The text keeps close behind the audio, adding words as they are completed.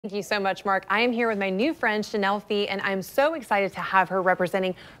Thank you so much, Mark. I am here with my new friend, Chanel Fee, and I'm so excited to have her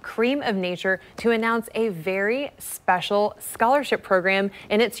representing Cream of Nature to announce a very special scholarship program,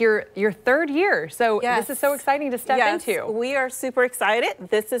 and it's your third year. So this is so exciting to step into. We are super excited.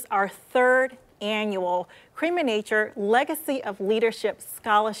 This is our third annual Cream of Nature Legacy of Leadership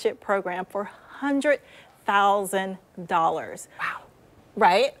Scholarship Program for $100,000. Wow.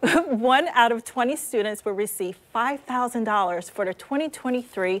 Right? 1 out of 20 students will receive $5,000 for the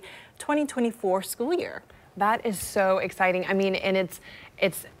 2023-2024 school year. That is so exciting. I mean, and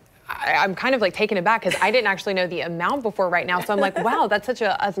I'm kind of like taken aback because I didn't actually know the amount before right now. So I'm like, wow, that's such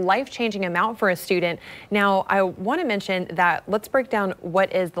a life-changing amount for a student. Now, I want to mention that let's break down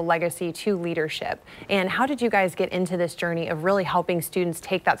what is the Legacy to Leadership and how did you guys get into this journey of really helping students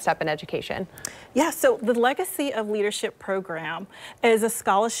take that step in education? Yeah, so the Legacy of Leadership program is a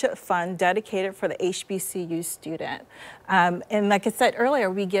scholarship fund dedicated for the HBCU student. And like I said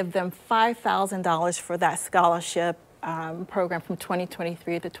earlier, we give them $5,000 for that scholarship program from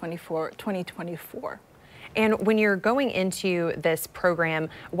 2023 to 2024. And when you're going into this program,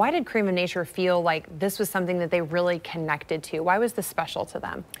 why did Cream of Nature feel like this was something that they really connected to? Why was this special to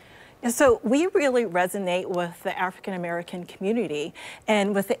them? And so we really resonate with the African American community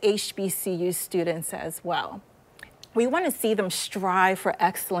and with the HBCU students as well. We want to see them strive for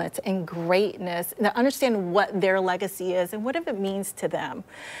excellence and greatness and to understand what their legacy is and what it means to them.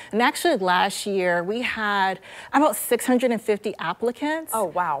 And actually last year we had about 650 applicants. Oh,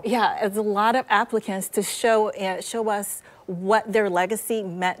 wow. Yeah, it's a lot of applicants to show us what their legacy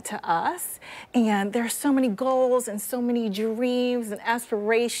meant to us. And there are so many goals and so many dreams and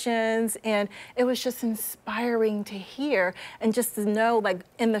aspirations, and it was just inspiring to hear and just to know, like,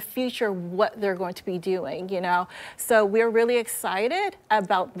 in the future what they're going to be doing, you know. So we're really excited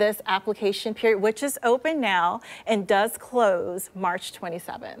about this application period, which is open now and does close March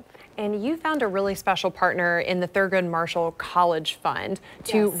 27th. And you found a really special partner in the Thurgood Marshall College Fund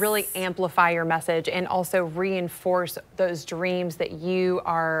to really amplify your message and also reinforce those dreams that you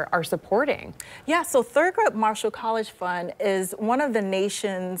are supporting. Yeah, so Thurgood Marshall College Fund is one of the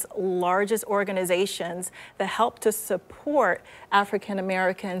nation's largest organizations that help to support African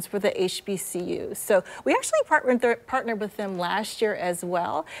Americans for the HBCUs. So we actually partnered with them last year as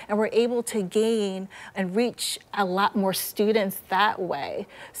well, and we're able to gain and reach a lot more students that way.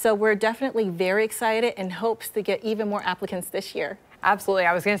 So we're definitely very excited and hopes to get even more applicants this year. Absolutely.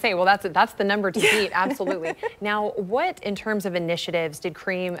 I was going to say, well, that's the number to beat. Absolutely. Now, what in terms of initiatives did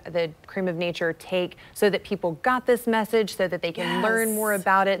the Cream of Nature take so that people got this message, so that they can learn more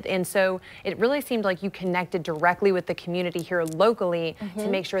about it? And so it really seemed like you connected directly with the community here locally to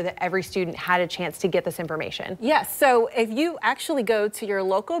make sure that every student had a chance to get this information. Yes. So if you actually go to your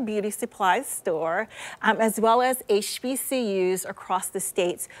local beauty supply store, as well as HBCUs across the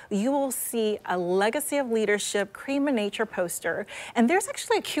states, you will see a Legacy of Leadership Cream of Nature poster. And there's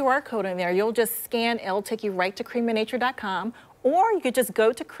actually a QR code in there. You'll just scan, it'll take you right to creamofnature.com, or you could just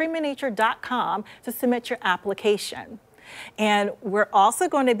go to creamofnature.com to submit your application. And we're also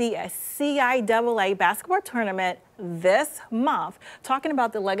going to be at CIAA basketball tournament this month, talking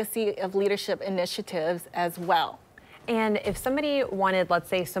about the Legacy of Leadership initiatives as well. And if somebody wanted, let's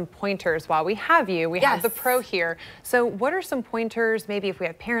say, some pointers while we have you, we have the pro here. So what are some pointers, maybe if we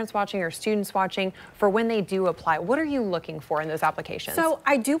have parents watching or students watching, for when they do apply? What are you looking for in those applications? So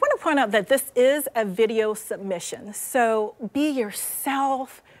I do want to point out that this is a video submission. So be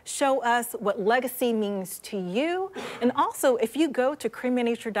yourself. Show us what legacy means to you. And also, if you go to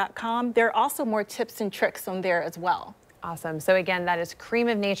creamofnature.com, there are also more tips and tricks on there as well. Awesome. So again, that is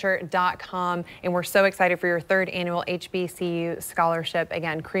creamofnature.com, and we're so excited for your third annual HBCU scholarship.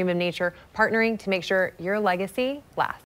 Again, Cream of Nature partnering to make sure your legacy lasts.